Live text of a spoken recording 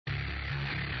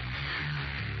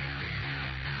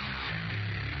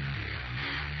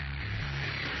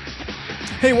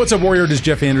Hey, what's up, Warrior? This is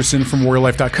Jeff Anderson from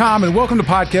WarriorLife.com, and welcome to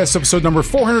podcast episode number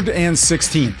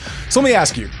 416. So let me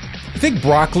ask you, think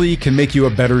broccoli can make you a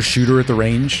better shooter at the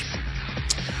range?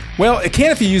 Well, it can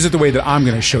if you use it the way that I'm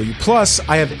going to show you. Plus,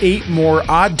 I have 8 more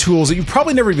odd tools that you've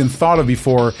probably never even thought of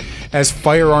before as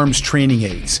firearms training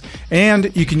aids.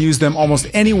 And you can use them almost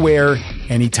anywhere,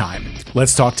 anytime.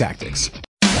 Let's talk tactics.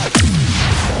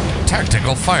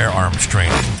 Tactical firearms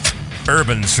training,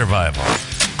 urban survival,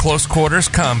 close quarters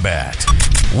combat.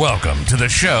 Welcome to the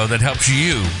show that helps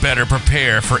you better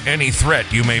prepare for any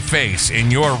threat you may face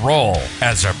in your role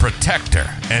as a protector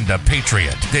and a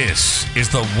patriot. This is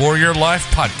the Warrior Life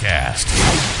Podcast.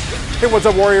 Hey, what's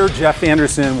up, Warrior? Jeff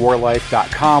Anderson,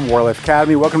 WarriorLife.com, Warrior Life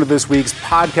Academy. Welcome to this week's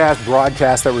podcast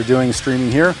broadcast that we're doing streaming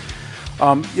here.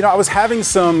 I was having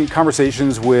some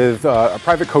conversations with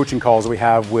private coaching calls that we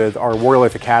have with our Warrior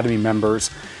Life Academy members.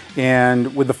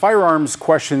 And with the firearms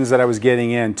questions that I was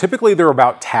getting in, typically they're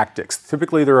about tactics.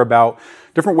 Typically they're about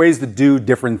different ways to do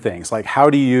different things. Like how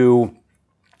do you,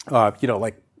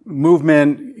 like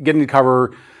movement, getting to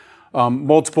cover,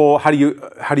 multiple, how do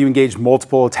you engage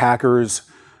multiple attackers?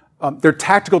 They're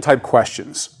tactical type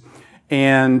questions.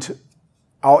 And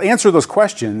I'll answer those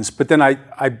questions, but then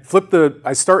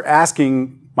I start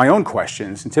asking my own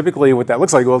questions. And typically what that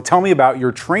looks like, well, tell me about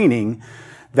your training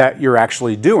that you're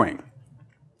actually doing.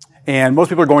 And most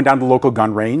people are going down to the local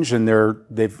gun range and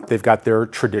they've got their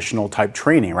traditional type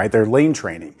training, right? Their lane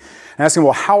training. And asking,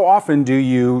 well, how often do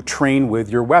you train with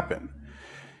your weapon?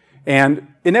 And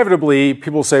inevitably,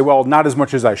 people say, well, not as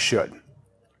much as I should.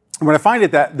 And when I find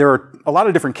it that there are a lot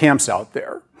of different camps out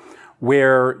there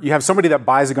where you have somebody that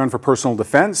buys a gun for personal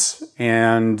defense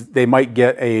and they might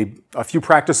get a few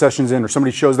practice sessions in or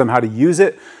somebody shows them how to use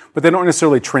it, but they don't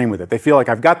necessarily train with it. They feel like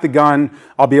I've got the gun,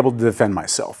 I'll be able to defend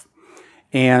myself.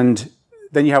 And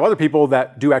then you have other people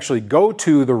that do actually go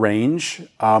to the range.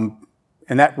 And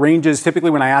that ranges typically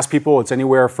when I ask people, it's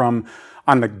anywhere from,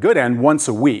 on the good end, once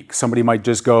a week. Somebody might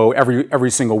just go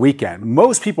every single weekend.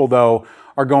 Most people, though,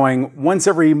 are going once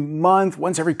every month,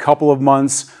 once every couple of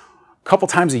months, a couple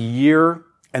times a year,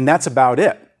 and that's about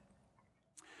it.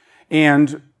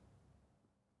 And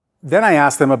then I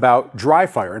asked them about dry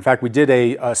fire. In fact, we did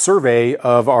a survey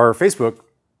of our Facebook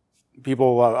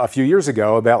people a few years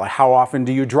ago about like, how often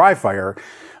do you dry fire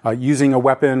using a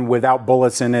weapon without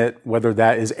bullets in it, whether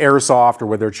that is airsoft or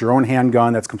whether it's your own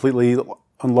handgun that's completely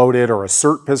unloaded or a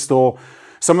SIRT pistol,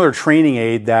 some other training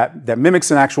aid that mimics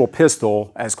an actual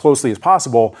pistol as closely as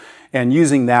possible, and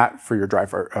using that for your dry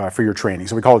fire, for your training.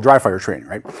 So we call it dry fire training,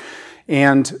 right?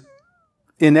 And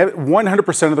in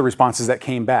 100% of the responses that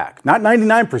came back, not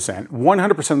 99%,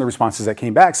 100% of the responses that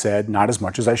came back said, not as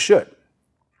much as I should.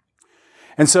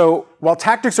 And so while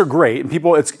tactics are great, and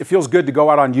it feels good to go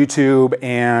out on YouTube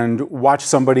and watch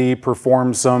somebody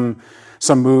perform some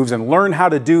moves and learn how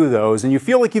to do those, and you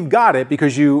feel like you've got it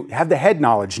because you have the head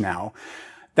knowledge now,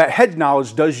 that head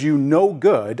knowledge does you no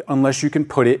good unless you can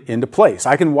put it into place.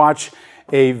 I can watch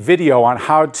a video on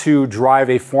how to drive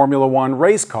a Formula One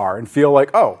race car and feel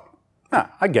like,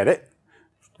 I get it.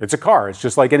 It's a car. It's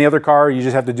just like any other car. You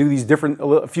just have to do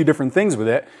a few different things with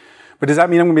it. But does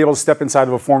that mean I'm going to be able to step inside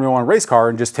of a Formula One race car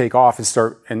and just take off and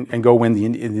start and go win the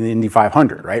Indy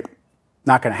 500, right?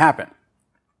 Not going to happen.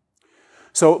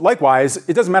 So likewise,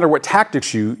 it doesn't matter what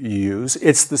tactics you use.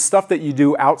 It's the stuff that you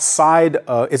do outside.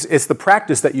 It's the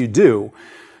practice that you do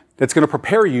that's going to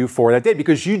prepare you for that day,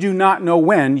 because you do not know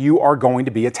when you are going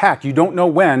to be attacked. You don't know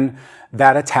when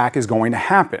that attack is going to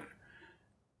happen.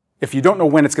 If you don't know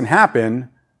when it's going to happen,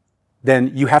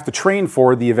 then you have to train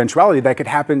for the eventuality that could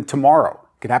happen tomorrow.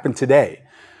 Could happen today.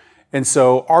 And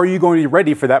so are you going to be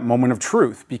ready for that moment of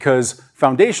truth? Because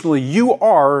foundationally, you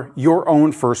are your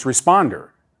own first responder.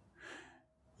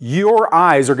 Your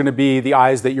eyes are going to be the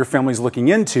eyes that your family's looking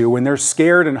into when they're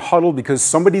scared and huddled because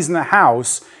somebody's in the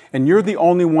house and you're the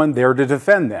only one there to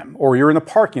defend them. Or you're in the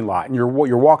parking lot and you're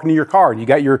walking to your car and you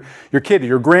got your kid or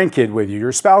your grandkid with you,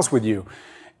 your spouse with you,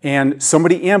 and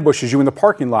somebody ambushes you in the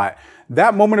parking lot.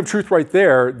 That moment of truth right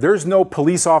there, there's no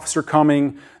police officer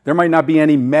coming. There might not be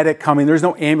any medic coming. There's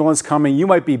no ambulance coming. You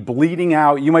might be bleeding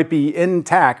out. You might be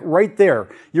intact. Right there,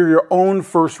 you're your own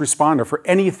first responder for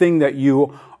anything that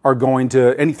you are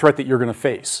any threat that you're going to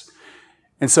face.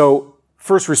 And so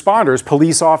first responders,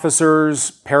 police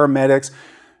officers, paramedics,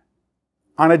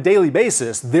 on a daily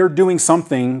basis, they're doing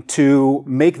something to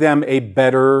make them a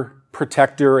better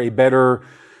protector, a better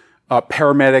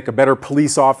paramedic, a better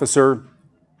police officer.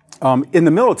 In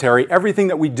the military, everything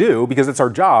that we do, because it's our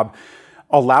job,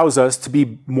 allows us to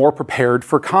be more prepared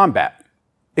for combat.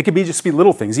 It could just be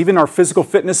little things. Even our physical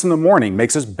fitness in the morning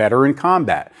makes us better in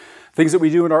combat. Things that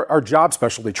we do in our job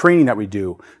specialty, training that we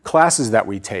do, classes that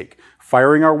we take,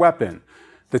 firing our weapon,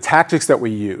 the tactics that we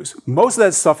use. Most of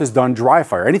that stuff is done dry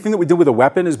fire. Anything that we do with a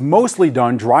weapon is mostly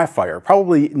done dry fire,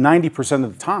 probably 90%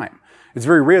 of the time. It's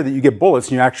very rare that you get bullets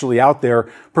and you're actually out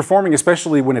there performing,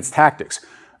 especially when it's tactics.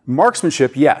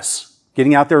 Marksmanship, yes.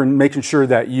 Getting out there and making sure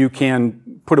that you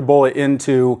can put a bullet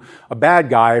into a bad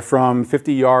guy from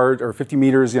 50 yards or 50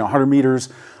 meters, 100 meters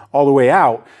all the way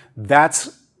out.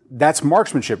 That's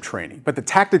marksmanship training. But the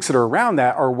tactics that are around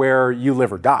that are where you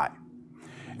live or die.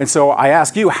 And so I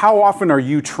ask you, how often are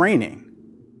you training?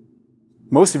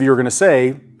 Most of you are going to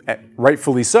say,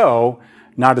 rightfully so,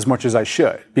 not as much as I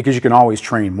should, because you can always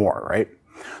train more, right?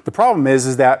 The problem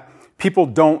is that people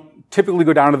don't typically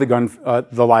go down to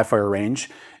the live fire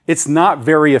range. It's not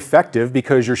very effective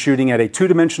because you're shooting at a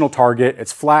two-dimensional target.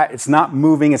 It's flat. It's not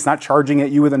moving. It's not charging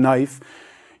at you with a knife.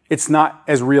 It's not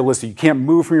as realistic. You can't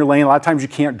move from your lane. A lot of times you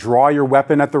can't draw your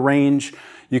weapon at the range.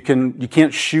 You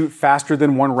can't shoot faster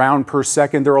than 1 round per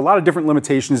second. There are a lot of different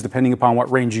limitations depending upon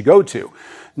what range you go to.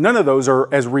 None of those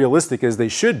are as realistic as they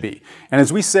should be. And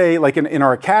as we say, like in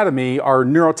our academy, our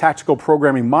neurotactical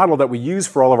programming model that we use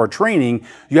for all of our training,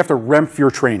 you have to REMF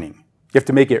your training. You have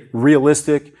to make it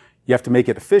realistic. You have to make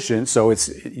it efficient. So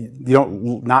it's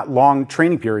not long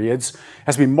training periods. It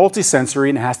has to be multisensory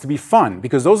and it has to be fun,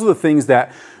 because those are the things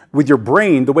that with your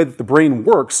brain, the way that the brain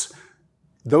works,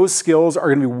 those skills are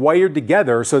going to be wired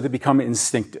together so they become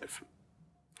instinctive.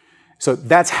 So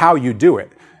that's how you do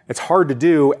it. It's hard to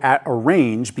do at a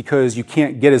range because you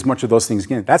can't get as much of those things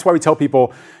again. That's why we tell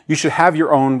people you should have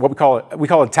your own, we call it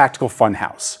a tactical fun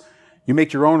house. You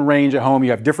make your own range at home.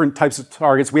 You have different types of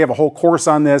targets. We have a whole course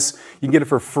on this. You can get it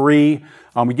for free.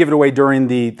 We give it away during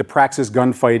the Praxis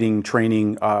gunfighting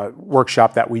training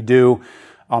workshop that we do.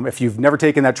 If you've never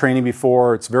taken that training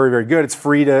before, it's very, very good. It's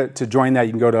free to join that.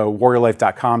 You can go to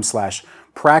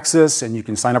warriorlife.com/Praxis and you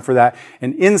can sign up for that.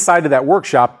 And inside of that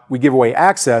workshop, we give away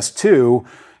access to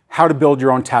how to build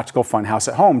your own tactical fun house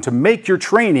at home to make your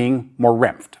training more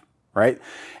REMFed, right?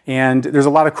 And there's a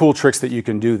lot of cool tricks that you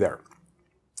can do there.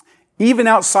 Even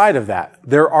outside of that,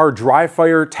 there are dry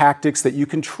fire tactics that you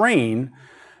can train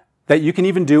that you can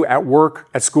even do at work,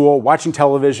 at school, watching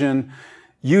television,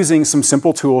 using some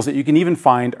simple tools that you can even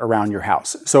find around your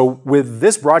house. So with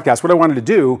this broadcast, what I wanted to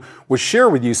do was share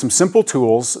with you some simple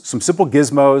tools, some simple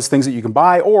gizmos, things that you can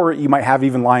buy or you might have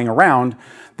even lying around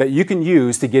that you can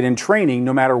use to get in training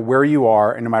no matter where you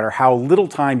are and no matter how little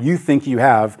time you think you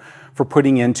have for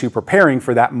putting into preparing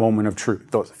for that moment of truth.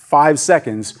 Those 5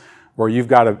 seconds where you've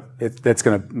got that's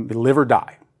going to live or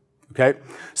die. Okay?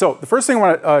 So the first thing I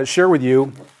want to share with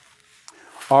you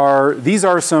these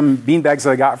are some beanbags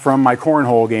that I got from my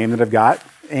cornhole game that I've got.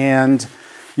 And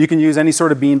you can use any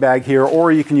sort of beanbag here,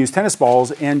 or you can use tennis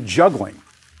balls and juggling.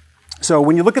 So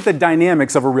when you look at the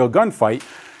dynamics of a real gunfight,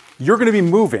 you're going to be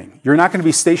moving. You're not going to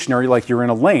be stationary like you're in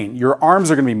a lane. Your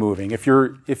arms are going to be moving. If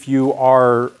you're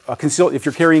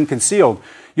carrying concealed,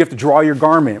 you have to draw your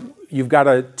garment. You've got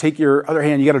to take your other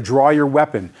hand, you got to draw your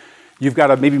weapon. You've got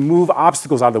to maybe move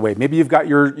obstacles out of the way. Maybe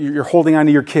you're holding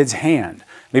onto your kid's hand.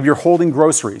 Maybe you're holding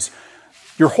groceries.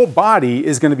 Your whole body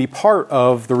is going to be part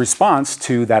of the response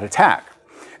to that attack.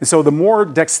 And so the more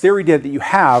dexterity that you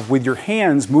have with your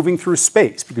hands moving through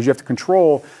space, because you have to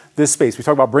control this space. We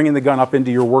talk about bringing the gun up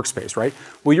into your workspace, right?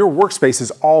 Well, your workspace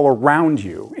is all around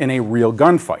you in a real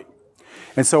gunfight.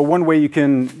 And so one way you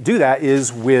can do that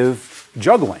is with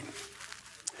juggling.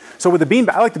 So with the beanbag,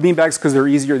 I like the beanbags because they're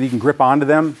easier. You can grip onto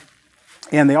them.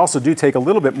 And they also do take a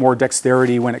little bit more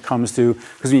dexterity when it comes to,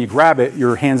 because when you grab it,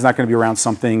 your hand's not going to be around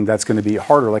something that's going to be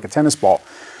harder, like a tennis ball.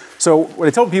 So what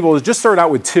I tell people is just start out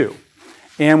with 2.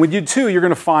 And with you 2, you're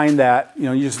going to find that,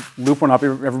 you just loop one up.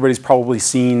 Everybody's probably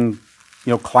seen,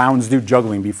 clowns do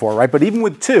juggling before, right? But even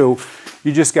with 2,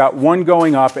 you just got one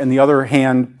going up and the other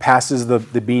hand passes the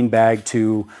beanbag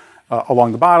to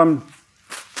along the bottom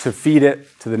to feed it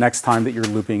to the next time that you're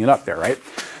looping it up there, right?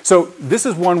 So this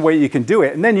is one way you can do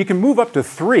it. And then you can move up to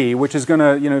 3, which is going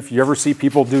to, if you ever see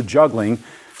people do juggling.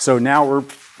 So now we're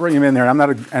bringing them in there. And I'm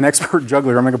not an expert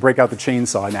juggler. I'm going to break out the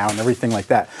chainsaw now and everything like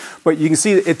that. But you can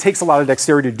see it takes a lot of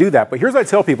dexterity to do that. But here's what I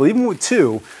tell people. Even with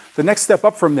 2, the next step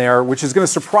up from there, which is going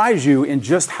to surprise you in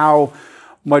just how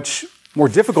much more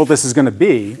difficult this is going to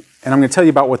be. And I'm going to tell you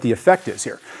about what the effect is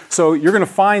here. So you're going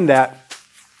to find that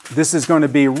this is going to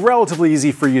be relatively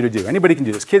easy for you to do. Anybody can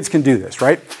do this. Kids can do this,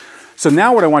 right? So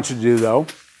now what I want you to do, though,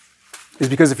 is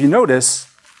because if you notice,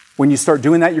 when you start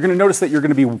doing that, you're going to notice that you're going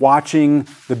to be watching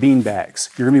the beanbags.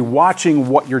 You're going to be watching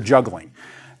what you're juggling.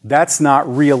 That's not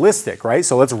realistic, right?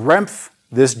 So let's REMF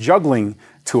this juggling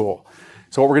tool.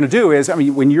 So what we're going to do is,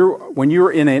 when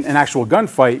you're in an actual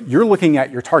gunfight, you're looking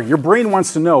at your target. Your brain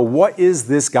wants to know, what is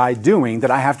this guy doing that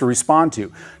I have to respond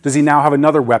to? Does he now have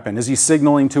another weapon? Is he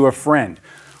signaling to a friend?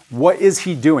 What is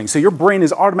he doing? So your brain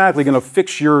is automatically going to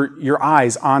fix your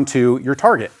eyes onto your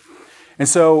target. And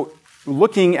so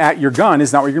looking at your gun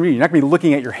is not what you're going to be. You're not going to be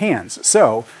looking at your hands.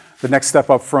 So the next step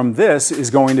up from this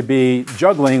is going to be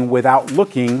juggling without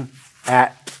looking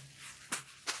at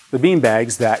the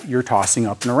beanbags that you're tossing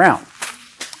up and around.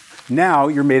 Now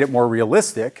you're made it more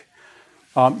realistic.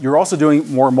 You're also doing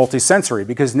more multisensory,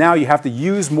 because now you have to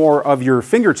use more of your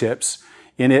fingertips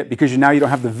in it, because now you don't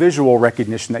have the visual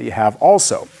recognition that you have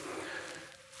also.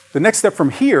 The next step from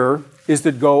here is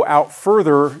to go out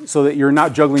further so that you're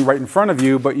not juggling right in front of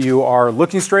you, but you are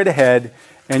looking straight ahead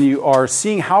and you are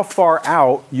seeing how far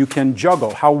out you can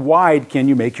juggle. How wide can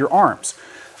you make your arms?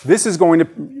 This is going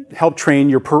to help train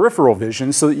your peripheral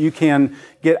vision so that you can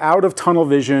get out of tunnel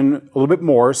vision a little bit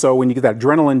more. So when you get that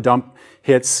adrenaline dump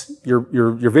hits, your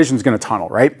vision's going to tunnel,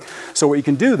 right? So what you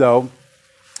can do, though,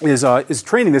 is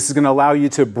training this is going to allow you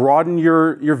to broaden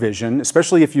your vision,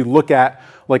 especially if you look at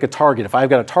like a target. If I've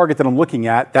got a target that I'm looking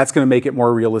at, that's going to make it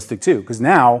more realistic too, because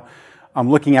now I'm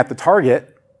looking at the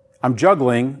target, I'm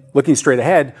juggling, looking straight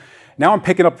ahead. Now I'm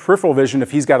picking up peripheral vision.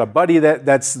 If he's got a buddy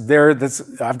that's there,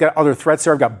 I've got other threats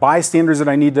there. I've got bystanders that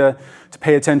I need to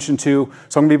pay attention to.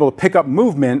 So I'm going to be able to pick up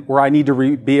movement where I need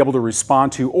to be able to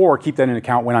respond to, or keep that in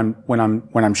account when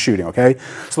I'm shooting. Okay.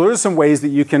 So those are some ways that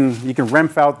you can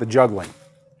ramp out the juggling.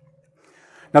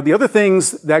 Now the other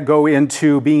things that go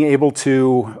into being able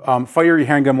to fire your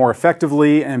handgun more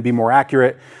effectively and be more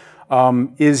accurate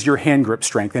is your hand grip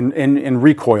strength and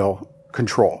recoil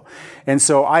control. And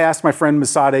so I asked my friend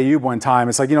Masad Ayub one time,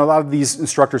 it's like, a lot of these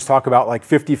instructors talk about like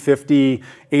 50-50,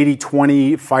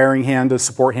 80-20 firing hand to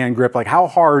support hand grip. Like, how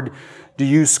hard do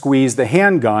you squeeze the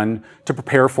handgun to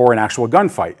prepare for an actual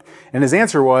gunfight? And his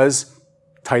answer was,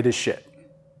 tight as shit.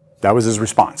 That was his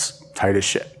response, tight as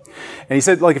shit. And he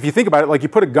said, like, if you think about it, like you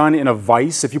put a gun in a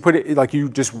vise, if you put it, like you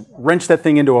just wrenched that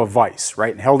thing into a vise,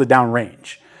 right, and held it down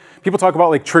range. People talk about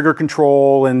like trigger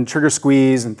control and trigger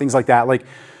squeeze and things like that. Like,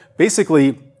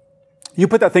 basically, you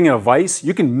put that thing in a vise,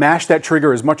 you can mash that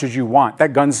trigger as much as you want.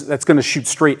 That's going to shoot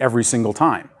straight every single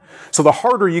time. So the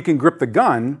harder you can grip the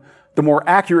gun, the more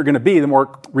accurate you're going to be, the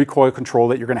more recoil control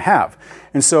that you're going to have.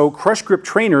 And so crush grip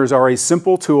trainers are a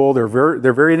simple tool. They're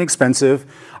very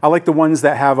inexpensive. I like the ones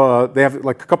that have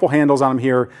like a couple handles on them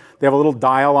here. They have a little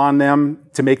dial on them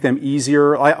to make them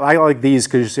easier. I like these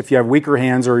because if you have weaker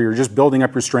hands or you're just building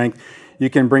up your strength, you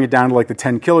can bring it down to like the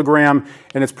 10 kilogram,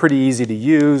 and it's pretty easy to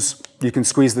use. You can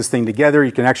squeeze this thing together.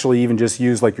 You can actually even just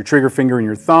use like your trigger finger and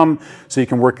your thumb, so you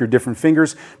can work your different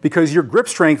fingers, because your grip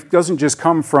strength doesn't just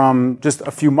come from just a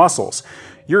few muscles.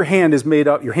 Your hand is made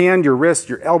up, your hand, your wrist,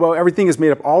 your elbow, everything is made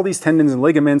up, all these tendons and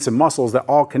ligaments and muscles that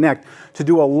all connect to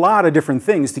do a lot of different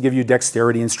things to give you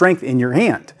dexterity and strength in your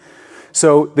hand.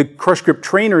 So the crush grip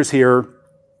trainers here,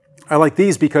 I like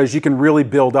these because you can really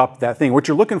build up that thing. What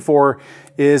you're looking for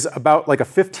is about like a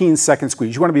 15-second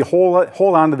squeeze. You want to be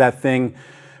hold on to that thing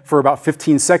for about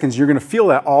 15 seconds. You're going to feel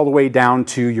that all the way down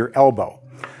to your elbow.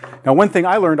 Now, one thing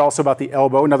I learned also about the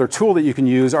elbow, another tool that you can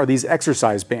use, are these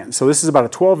exercise bands. So this is about a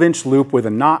 12-inch loop with a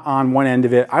knot on one end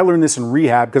of it. I learned this in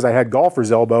rehab because I had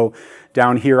golfer's elbow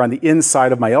down here on the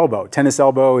inside of my elbow. Tennis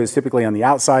elbow is typically on the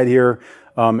outside here,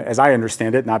 as I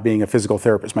understand it, not being a physical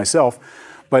therapist myself.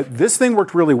 But this thing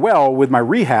worked really well with my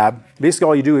rehab. Basically,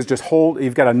 all you do is just hold,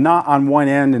 you've got a knot on one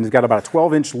end, and it's got about a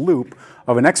 12-inch loop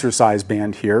of an exercise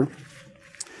band here.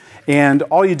 And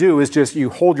all you do is just, you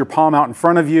hold your palm out in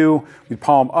front of you, you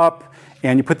palm up,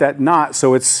 and you put that knot,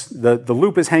 so it's, the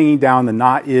loop is hanging down, the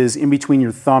knot is in between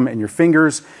your thumb and your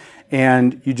fingers,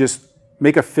 and you just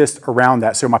make a fist around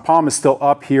that. So my palm is still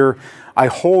up here. I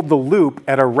hold the loop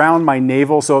at around my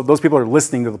navel. So those people who are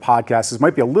listening to the podcast, this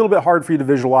might be a little bit hard for you to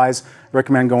visualize. I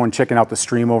recommend going and checking out the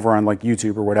stream over on like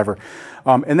YouTube or whatever.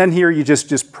 And then here you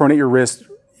just pronate your wrist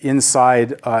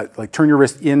inside, like turn your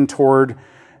wrist in toward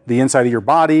the inside of your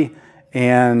body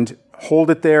and hold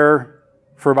it there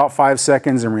for about 5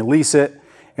 seconds and release it,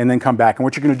 and then come back. And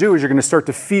what you're going to do is you're going to start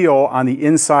to feel on the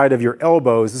inside of your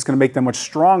elbows. This is going to make them much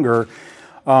stronger.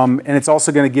 And it's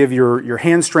also going to give your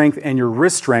hand strength and your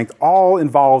wrist strength, all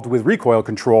involved with recoil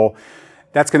control.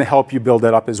 That's going to help you build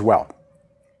that up as well.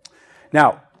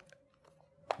 Now,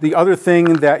 the other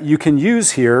thing that you can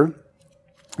use here,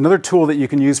 another tool that you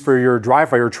can use for your dry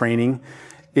fire training,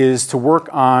 is to work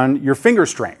on your finger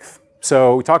strength.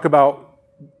 So we talk about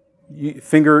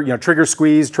finger, trigger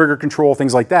squeeze, trigger control,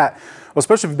 things like that. Well,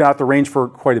 especially if you've been out the range for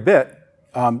quite a bit,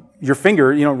 your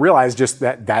finger, you don't realize just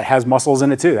that has muscles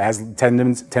in it too. That has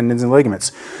tendons and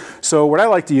ligaments. So what I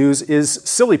like to use is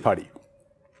Silly Putty.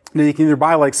 Now you can either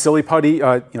buy like Silly Putty,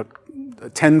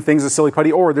 10 things of Silly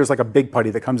Putty, or there's like a big putty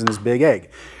that comes in this big egg.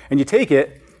 And you take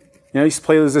it, I used to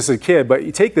play with this as a kid, but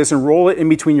you take this and roll it in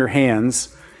between your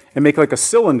hands and make like a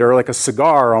cylinder, like a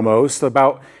cigar almost,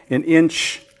 about 1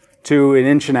 inch to 1.5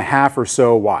 inches or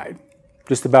so wide.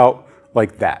 Just about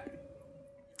like that.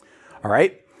 All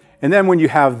right? And then when you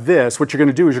have this, what you're going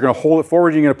to do is you're going to hold it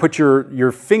forward, you're going to put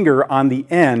your finger on the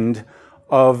end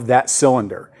of that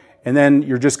cylinder. And then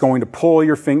you're just going to pull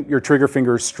your trigger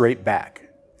finger straight back.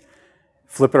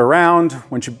 Flip it around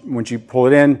once you pull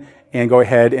it in, and go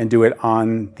ahead and do it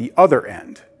on the other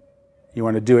end. You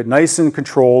want to do it nice and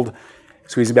controlled.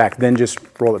 Squeeze it back, then just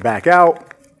roll it back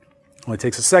out. Only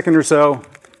takes a second or so.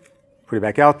 Put it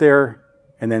back out there,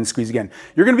 and then squeeze again.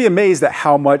 You're going to be amazed at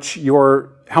how much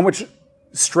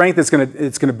strength it's going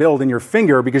to build in your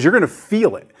finger, because you're going to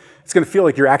feel it. It's going to feel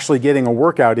like you're actually getting a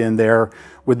workout in there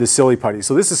with the Silly Putty.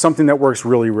 So this is something that works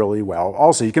really, really well.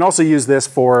 Also, you can also use this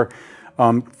for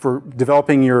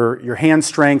developing your hand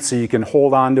strength, so you can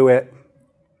hold onto it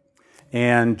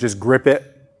and just grip it.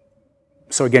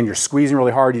 So again, you're squeezing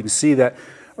really hard. You can see that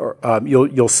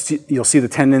you'll see the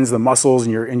tendons, the muscles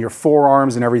in your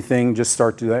forearms and everything just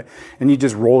start to do that. And you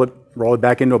just roll it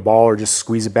back into a ball, or just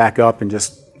squeeze it back up and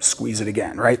just squeeze it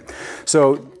again, right?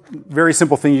 So very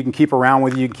simple thing you can keep around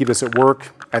with you. You can keep this at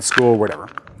work, at school, whatever.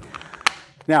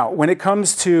 Now, when it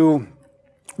comes to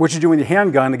what you do with your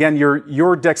handgun, again,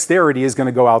 your dexterity is going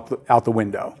to go out the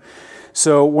window.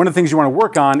 So one of the things you want to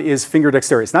work on is finger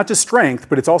dexterity. It's not just strength,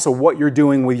 but it's also what you're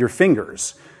doing with your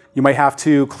fingers. You might have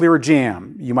to clear a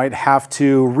jam. You might have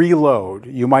to reload.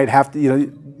 You might have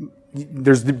to,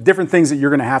 there's different things that you're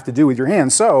going to have to do with your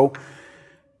hands. So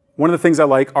one of the things I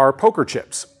like are poker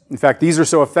chips. In fact, these are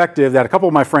so effective that a couple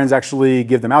of my friends actually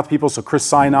give them out to people. So Chris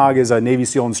Sinog is a Navy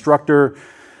SEAL instructor.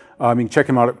 You can check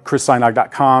him out at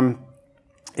chrissinog.com.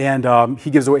 And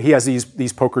he has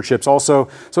these poker chips also.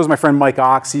 So is my friend Mike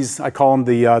Ox. I call him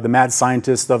the mad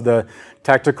scientist of the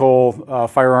tactical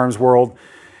firearms world.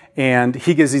 And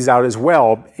he gives these out as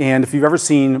well. And if you've ever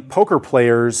seen poker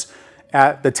players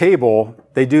at the table,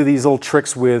 they do these little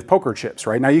tricks with poker chips,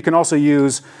 right? Now you can also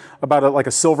use about like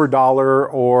a silver dollar,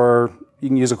 or you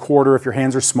can use a quarter if your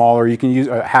hands are smaller. You can use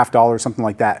a $50 or something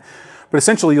like that. But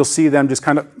essentially, you'll see them just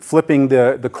kind of flipping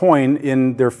the coin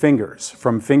in their fingers,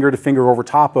 from finger to finger over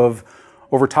top of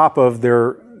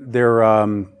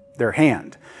their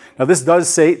hand. Now, this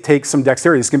does take some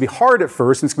dexterity. It's going to be hard at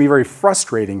first, and it's going to be very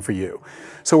frustrating for you.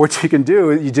 So what you can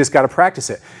do, you just got to practice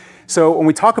it. So when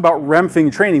we talk about REM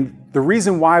finger training, the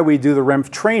reason why we do the REM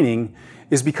training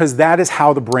is because that is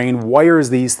how the brain wires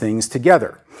these things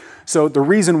together. So the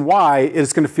reason why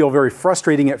it's going to feel very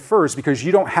frustrating at first, because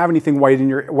you don't have anything wired in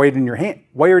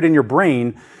your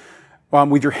brain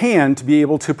with your hand to be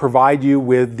able to provide you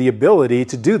with the ability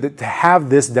to do that, to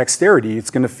have this dexterity. It's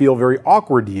going to feel very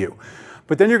awkward to you.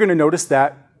 But then you're going to notice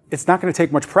that it's not going to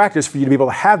take much practice for you to be able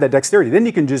to have that dexterity. Then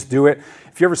you can just do it.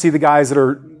 If you ever see the guys that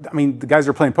are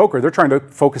playing poker, they're trying to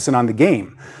focus in on the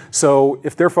game. So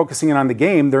if they're focusing in on the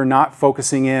game, they're not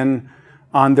focusing in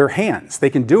on their hands. They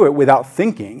can do it without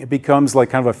thinking. It becomes like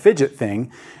kind of a fidget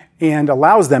thing, and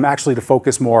allows them actually to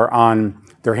focus more on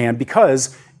their hand,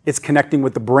 because it's connecting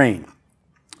with the brain.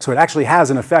 So it actually has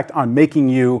an effect on making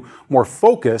you more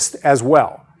focused as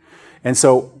well. And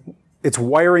so it's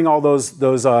wiring all those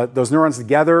neurons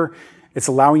together. It's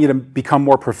allowing you to become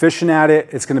more proficient at it.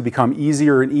 It's going to become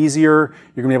easier and easier.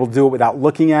 You're going to be able to do it without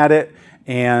looking at it.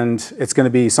 And it's going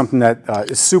to be something that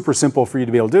is super simple for you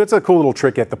to be able to do. It's a cool little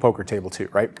trick at the poker table too,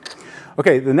 right?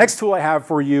 Okay, the next tool I have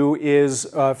for you is,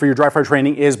 for your dry fire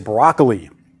training, is broccoli.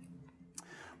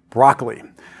 Broccoli.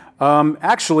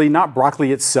 Actually, not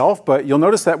broccoli itself, but you'll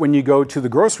notice that when you go to the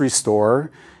grocery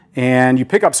store and you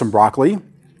pick up some broccoli,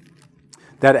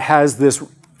 that it has this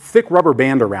thick rubber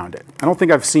band around it. I don't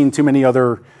think I've seen too many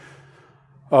other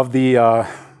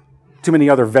vegetables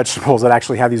that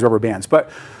actually have these rubber bands.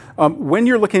 But when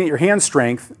you're looking at your hand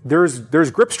strength,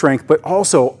 there's grip strength, but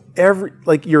also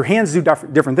your hands do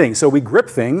different things. So we grip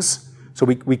things, so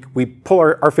we pull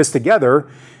our fists together,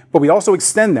 but we also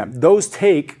extend them. Those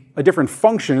take a different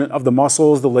function of the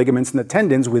muscles, the ligaments, and the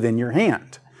tendons within your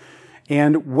hand.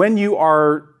 And when you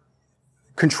are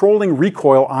controlling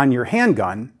recoil on your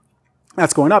handgun,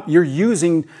 that's going up, you're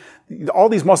using all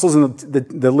these muscles and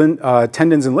the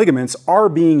tendons and ligaments are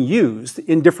being used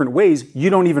in different ways. You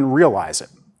don't even realize it.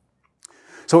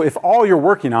 So if all you're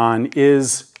working on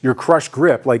is your crush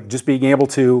grip, like just being able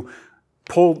to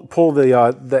pull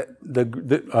the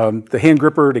hand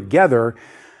gripper together,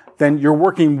 then you're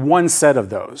working one set of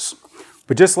those.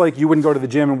 But just like you wouldn't go to the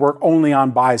gym and work only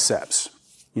on biceps,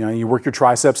 you work your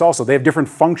triceps also. They have different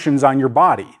functions on your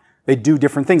body. They do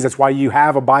different things. That's why you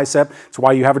have a bicep. That's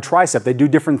why you have a tricep. They do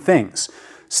different things.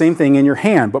 Same thing in your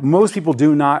hand. But most people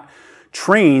do not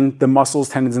train the muscles,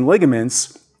 tendons, and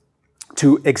ligaments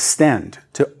to extend,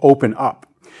 to open up.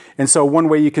 And so one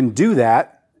way you can do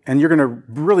that, and you're going to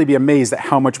really be amazed at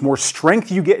how much more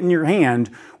strength you get in your hand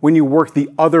when you work the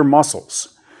other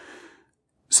muscles.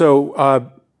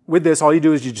 So with this, all you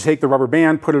do is you just take the rubber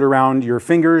band, put it around your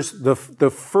fingers. The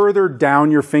further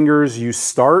down your fingers you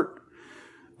start,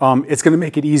 it's going to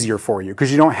make it easier for you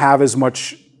because you don't have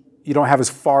as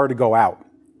far to go out.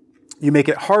 You make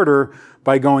it harder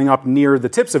by going up near the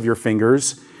tips of your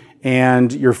fingers,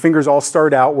 and your fingers all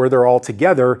start out where they're all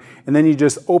together, and then you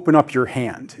just open up your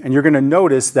hand. And you're going to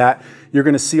notice that you're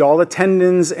going to see all the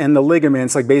tendons and the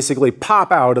ligaments like basically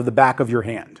pop out of the back of your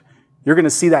hand. You're going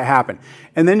to see that happen.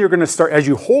 And then you're going to start, as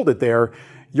you hold it there,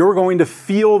 you're going to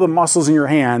feel the muscles in your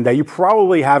hand that you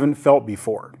probably haven't felt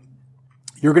before.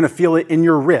 You're going to feel it in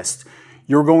your wrist.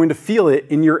 You're going to feel it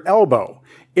in your elbow.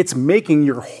 It's making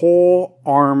your whole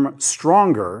arm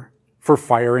stronger for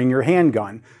firing your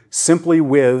handgun simply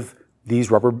with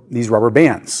these rubber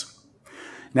bands.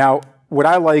 Now, what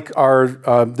I like are,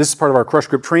 this is part of our Crush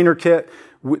Grip Trainer Kit.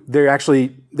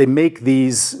 They make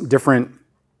these different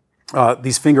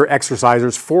these finger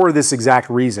exercisers for this exact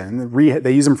reason.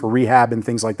 They use them for rehab and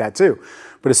things like that too.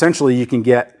 But essentially you can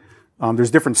get,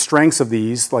 there's different strengths of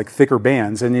these, like thicker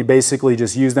bands, and you basically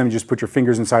just use them, you just put your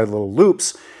fingers inside the little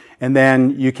loops, and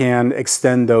then you can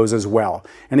extend those as well.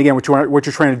 And again, what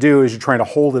you're trying to do is you're trying to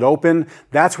hold it open.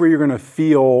 That's where you're going to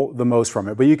feel the most from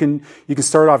it. But you can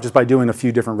start off just by doing a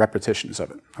few different repetitions of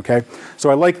it. Okay,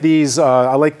 so I like these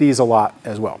a lot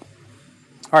as well.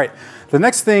 All right, the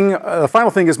next thing, the final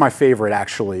thing is my favorite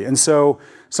actually. And so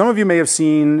some of you may have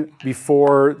seen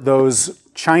before those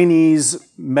Chinese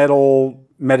metal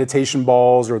meditation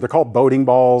balls, or they're called boating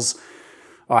balls.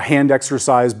 Hand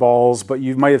exercise balls, but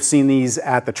you might have seen these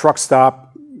at the truck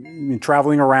stop,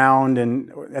 traveling around, and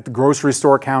at the grocery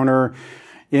store counter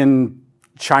in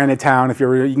Chinatown.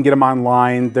 You can get them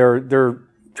online. They're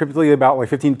typically about like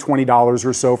 $15 to $20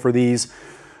 or so for these.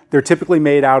 They're typically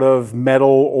made out of metal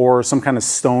or some kind of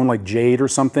stone like jade or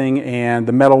something, and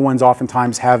the metal ones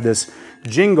oftentimes have this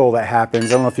jingle that happens. I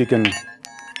don't know if you can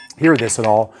hear this at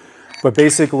all, but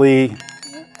basically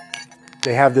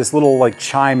they have this little like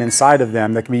chime inside of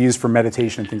them that can be used for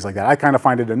meditation and things like that. I kind of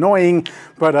find it annoying,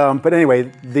 but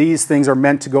anyway, these things are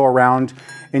meant to go around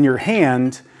in your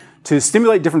hand to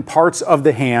stimulate different parts of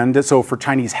the hand. So for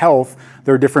Chinese health,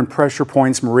 there are different pressure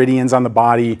points, meridians on the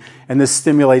body, and this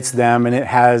stimulates them, and it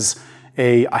has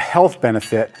a health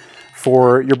benefit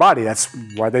for your body. That's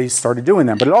why they started doing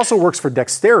them. But it also works for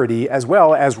dexterity as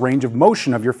well as range of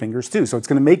motion of your fingers too. So it's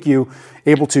going to make you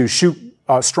able to shoot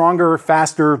stronger,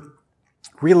 faster,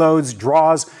 reloads,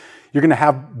 draws. You're going to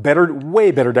have way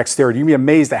better dexterity. You're going to be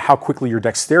amazed at how quickly your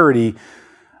dexterity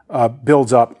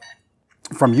builds up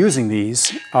from using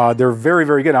these. They're very,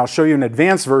 very good. I'll show you an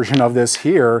advanced version of this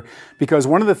here, because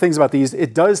one of the things about these,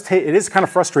 it is kind of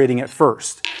frustrating at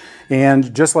first.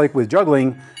 And just like with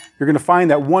juggling, you're going to find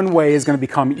that one way is going to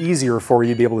become easier for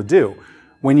you to be able to do.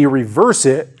 When you reverse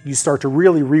it, you start to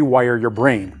really rewire your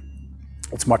brain.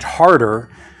 It's much harder.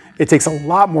 It takes a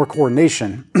lot more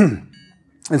coordination.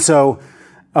 And so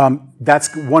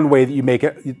that's one way that you make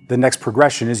it, the next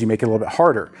progression is you make it a little bit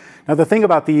harder. Now the thing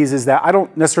about these is that I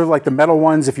don't necessarily like the metal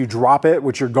ones. If you drop it,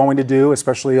 which you're going to do,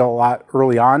 especially a lot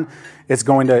early on, it's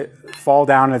going to fall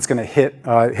down and it's going to hit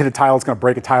a tile, it's going to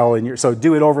break a tile in so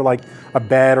do it over like a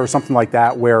bed or something like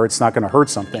that where it's not going to hurt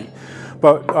something.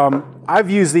 But I've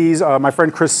used these, my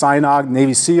friend Chris Sinog,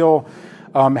 Navy SEAL,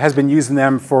 has been using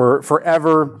them for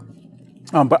forever.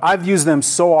 But I've used them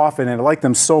so often and I like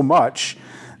them so much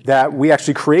that we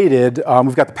actually created,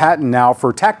 we've got the patent now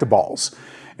for Tactiballs.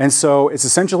 And so it's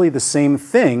essentially the same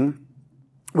thing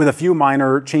with a few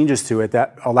minor changes to it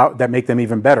that make them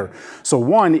even better. So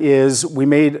one is we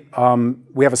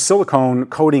have a silicone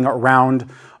coating around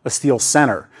a steel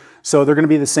center. So they're going to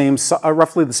be the same,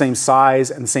 roughly the same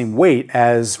size and the same weight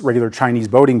as regular Chinese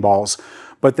boating balls,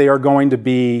 but they are going to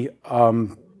be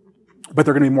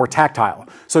more tactile.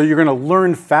 So you're going to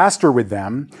learn faster with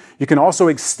them. You can also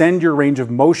extend your range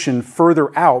of motion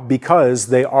further out because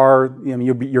they are,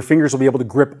 your fingers will be able to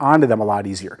grip onto them a lot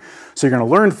easier. So you're going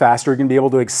to learn faster. You're going to be able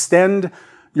to extend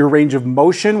your range of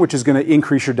motion, which is going to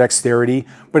increase your dexterity,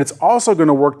 but it's also going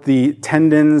to work the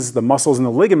tendons, the muscles, and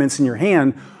the ligaments in your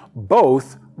hand,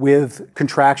 both with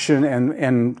contraction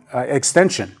and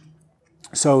extension.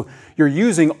 So you're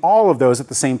using all of those at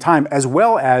the same time, as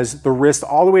well as the wrist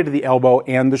all the way to the elbow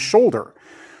and the shoulder.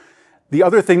 The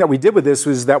other thing that we did with this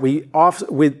was that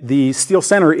with the steel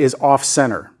center is off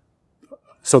center.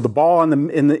 So the ball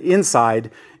in the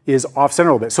inside is off center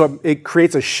a little bit. So it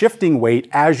creates a shifting weight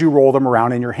as you roll them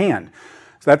around in your hand.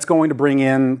 So that's going to bring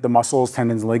in the muscles,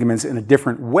 tendons, and ligaments in a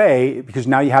different way, because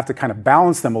now you have to kind of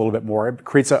balance them a little bit more. It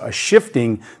creates a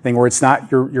shifting thing where it's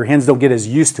not, your hands don't get as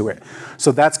used to it.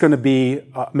 So that's going to be,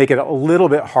 make it a little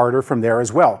bit harder from there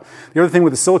as well. The other thing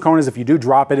with the silicone is if you do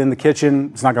drop it in the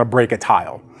kitchen, it's not going to break a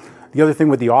tile. The other thing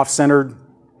with the off-centered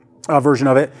version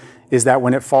of it is that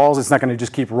when it falls, it's not going to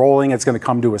just keep rolling, it's going to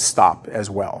come to a stop as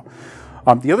well.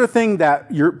 The other thing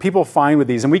that people find with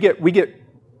these, and we get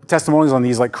testimonials on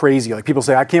these like crazy. Like people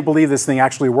say, I can't believe this thing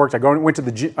actually worked. I went to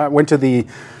the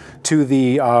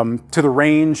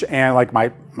range, and like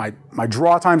my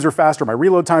draw times are faster, my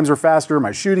reload times are faster,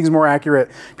 my shooting's more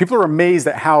accurate. People are amazed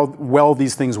at how well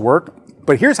these things work.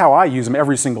 But here's how I use them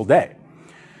every single day,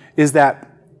 is that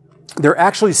they're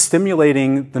actually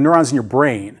stimulating the neurons in your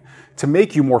brain to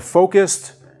make you more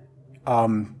focused,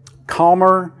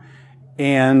 calmer,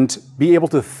 and be able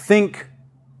to think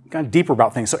kind of deeper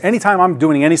about things. So anytime I'm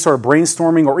doing any sort of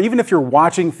brainstorming, or even if you're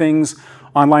watching things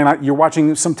online, you're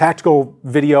watching some tactical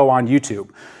video on YouTube,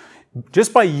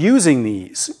 just by using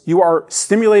these, you are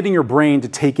stimulating your brain to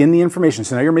take in the information.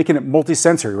 So now you're making it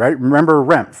multisensory, right? Remember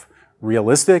REMF,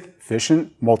 realistic,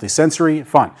 efficient, multisensory,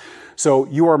 fun. So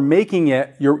you are making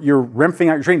it, you're REMFing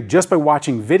out your training just by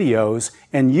watching videos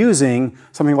and using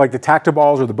something like the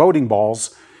Tactiballs or the Boating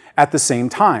Balls at the same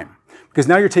time. Because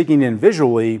now you're taking it in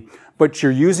visually, but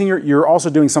you're also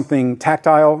doing something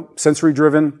tactile, sensory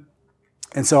driven.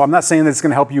 And so I'm not saying that it's going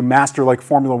to help you master like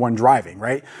Formula One driving,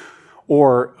 right?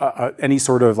 Or any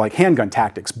sort of like handgun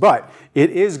tactics, but it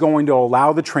is going to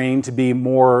allow the training to be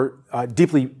more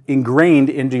deeply ingrained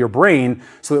into your brain,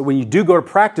 so that when you do go to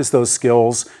practice those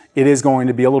skills, it is going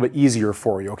to be a little bit easier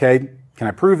for you, okay? Can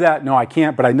I prove that? No, I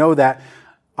can't, but I know that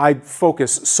I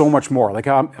focus so much more. Like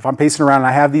if I'm pacing around and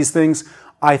I have these things,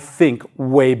 I think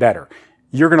way better.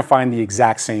 You're going to find the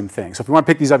exact same thing. So if you want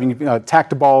to pick these up, you can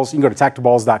Tactiballs, you can go to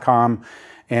tactiballs.com,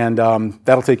 and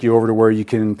that'll take you over to where you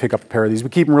can pick up a pair of these. We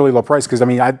keep them really low price because, I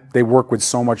mean, they work with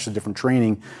so much different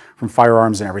training from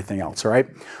firearms and everything else, all right?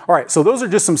 All right, so those are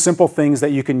just some simple things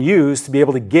that you can use to be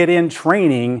able to get in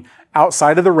training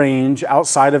outside of the range,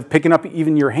 outside of picking up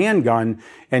even your handgun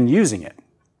and using it.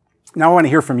 Now I want to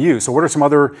hear from you. So what are some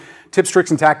other tips,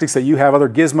 tricks, and tactics that you have, other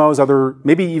gizmos, other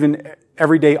maybe even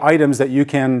everyday items that you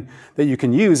can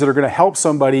use that are going to help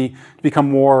somebody to become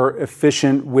more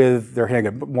efficient with their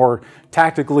handgun, but more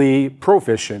tactically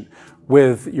proficient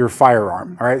with your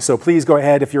firearm. All right. So please go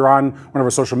ahead, if you're on one of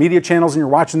our social media channels and you're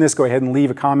watching this, go ahead and leave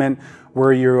a comment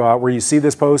where you see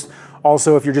this post.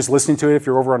 Also, if you're just listening to it, if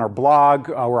you're over on our blog,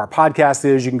 where our podcast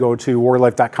is, you can go to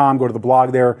warriorlife.com, go to the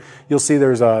blog there. You'll see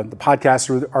there's the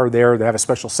podcasts are there. They have a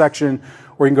special section,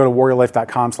 or you can go to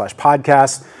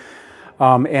warriorlife.com/podcast.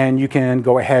 And you can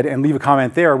go ahead and leave a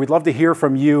comment there. We'd love to hear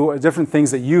from you, different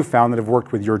things that you've found that have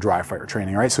worked with your dry fire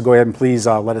training, all right? So go ahead and please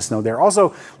let us know there.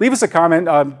 Also, leave us a comment.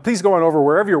 Please go on over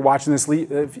wherever you're watching this,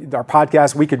 our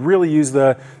podcast. We could really use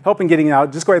the help in getting it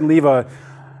out. Just go ahead and leave a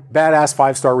badass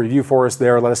 5-star review for us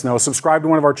there. Let us know. Subscribe to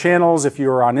one of our channels. If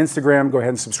you're on Instagram, go ahead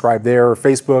and subscribe there, or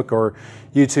Facebook or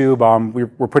YouTube.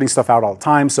 We're putting stuff out all the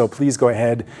time, so please go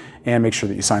ahead and make sure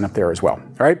that you sign up there as well. All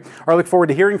right? I look forward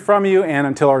to hearing from you, and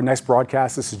until our next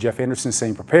broadcast, this is Jeff Anderson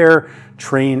saying prepare,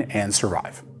 train, and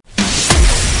survive.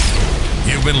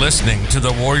 You've been listening to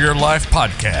the Warrior Life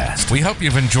Podcast. We hope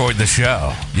you've enjoyed the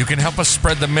show. You can help us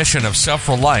spread the mission of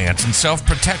self-reliance and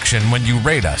self-protection when you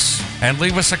rate us, and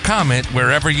leave us a comment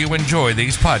wherever you enjoy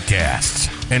these podcasts.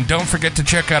 And don't forget to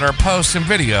check out our posts and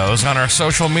videos on our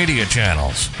social media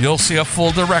channels. You'll see a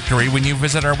full directory when you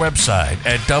visit our website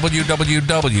at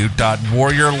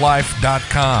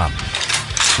www.warriorlife.com.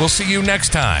 We'll see you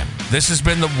next time. This has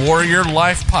been the Warrior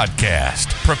Life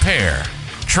Podcast. Prepare,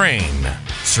 train,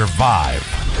 survive.